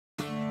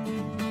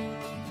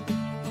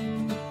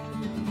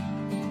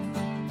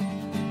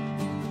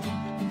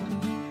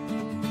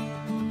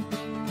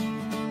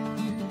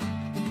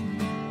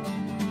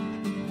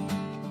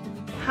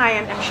Hi,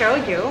 I'm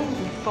Cheryl Yeoh,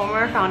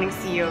 former founding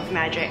CEO of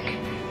Magic.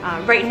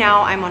 Right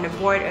now, I'm on the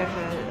board of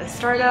a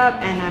startup,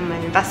 and I'm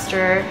an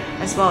investor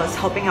as well as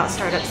helping out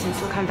startups in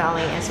Silicon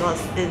Valley as well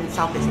as in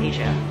Southeast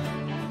Asia.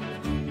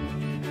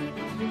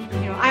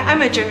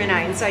 I'm a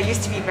Gemini, and so I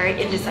used to be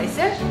very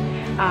indecisive.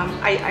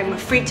 I'm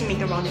afraid to make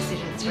the wrong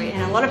decisions, right?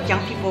 And a lot of young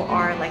people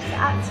are like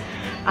that.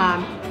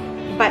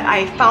 But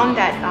I found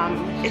that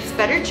it's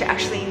better to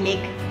actually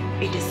make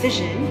a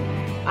decision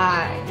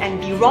and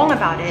be wrong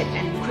about it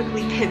and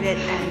quickly pivot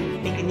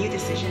and make a new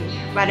decision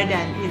rather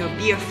than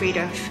be afraid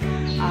of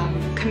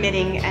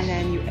committing, and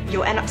then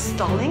you'll end up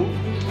stalling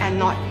and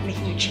not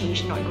making a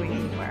change and not going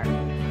anywhere.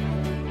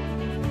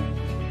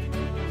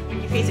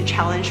 When you face a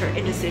challenge or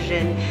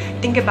indecision,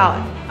 think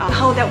about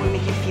how that would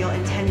make you feel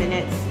in 10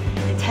 minutes,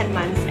 in 10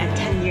 months, and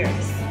 10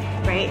 years.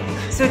 Right?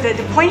 So the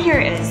point here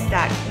is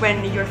that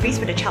when you're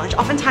faced with a challenge,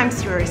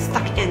 oftentimes you're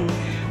stuck in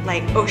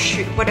like, oh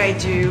shoot, what do I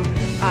do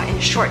in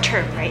the short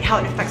term, right? How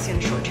it affects you in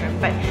the short term.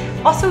 But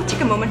also take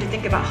a moment to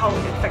think about how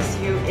it affects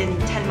you in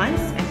 10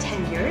 months and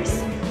 10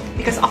 years.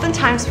 Because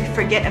oftentimes we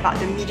forget about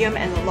the medium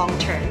and the long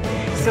term.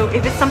 So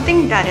if it's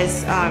something that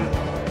is,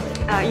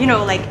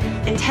 like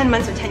in 10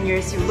 months or 10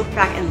 years, you look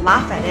back and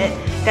laugh at it,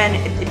 then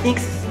it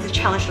makes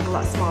challenge look a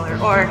lot smaller.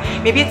 Or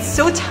maybe it's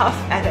so tough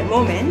at that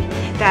moment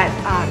that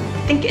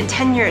think in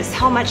 10 years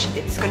how much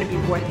it's going to be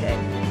worth it.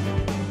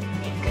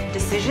 Make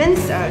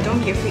decisions,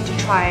 don't be afraid to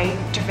try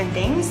different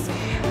things.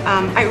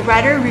 I'd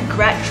rather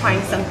regret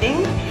trying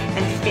something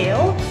and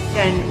fail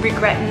than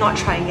regret not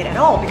trying it at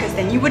all, because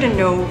then you wouldn't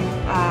know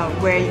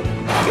where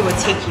it would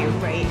take you,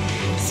 right?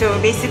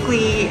 So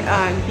basically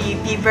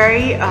be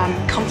very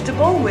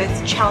comfortable with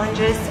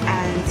challenges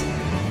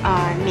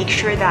and make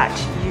sure that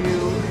you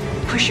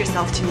push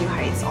yourself to new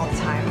heights all the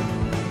time.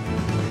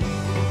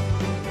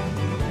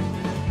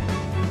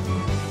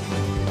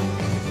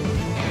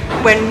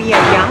 When we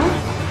are young,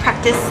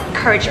 practice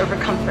courage over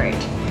comfort.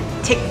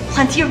 Take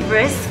plenty of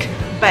risk,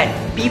 but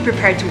be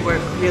prepared to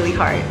work really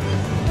hard.